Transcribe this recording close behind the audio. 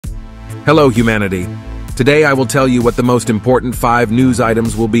Hello, humanity. Today I will tell you what the most important 5 news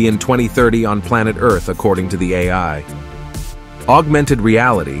items will be in 2030 on planet Earth according to the AI. Augmented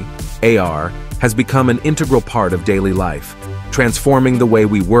reality, AR, has become an integral part of daily life, transforming the way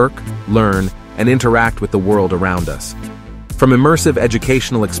we work, learn, and interact with the world around us. From immersive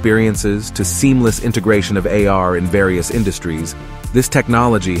educational experiences to seamless integration of AR in various industries, this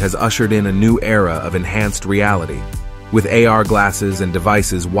technology has ushered in a new era of enhanced reality. With AR glasses and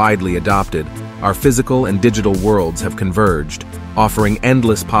devices widely adopted, our physical and digital worlds have converged, offering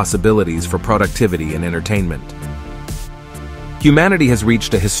endless possibilities for productivity and entertainment. Humanity has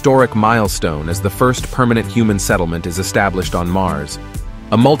reached a historic milestone as the first permanent human settlement is established on Mars.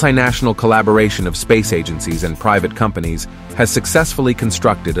 A multinational collaboration of space agencies and private companies has successfully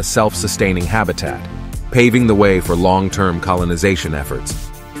constructed a self-sustaining habitat, paving the way for long-term colonization efforts.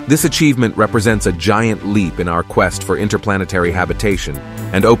 This achievement represents a giant leap in our quest for interplanetary habitation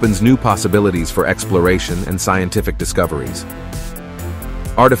and opens new possibilities for exploration and scientific discoveries.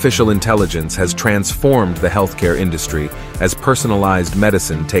 Artificial intelligence has transformed the healthcare industry as personalized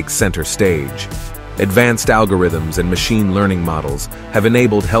medicine takes center stage. Advanced algorithms and machine learning models have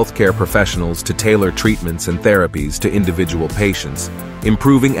enabled healthcare professionals to tailor treatments and therapies to individual patients,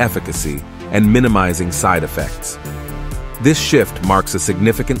 improving efficacy and minimizing side effects. This shift marks a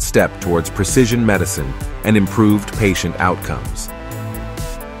significant step towards precision medicine and improved patient outcomes.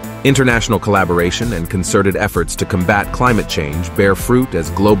 International collaboration and concerted efforts to combat climate change bear fruit as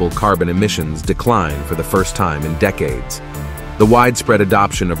global carbon emissions decline for the first time in decades. The widespread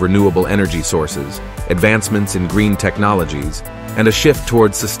adoption of renewable energy sources, advancements in green technologies, and a shift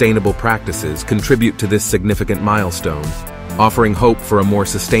towards sustainable practices contribute to this significant milestone, offering hope for a more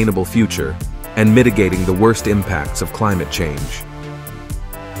sustainable future and mitigating the worst impacts of climate change.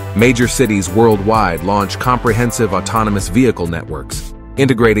 Major cities worldwide launch comprehensive autonomous vehicle networks,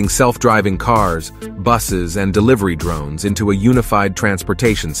 integrating self-driving cars, buses, and delivery drones into a unified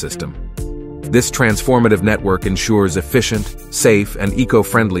transportation system. This transformative network ensures efficient, safe, and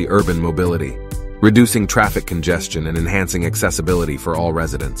eco-friendly urban mobility, reducing traffic congestion and enhancing accessibility for all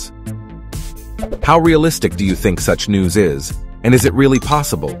residents. How realistic do you think such news is? And is it really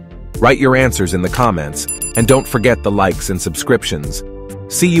possible? Write your answers in the comments, and don't forget the likes and subscriptions.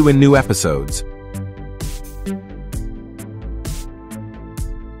 See you in new episodes.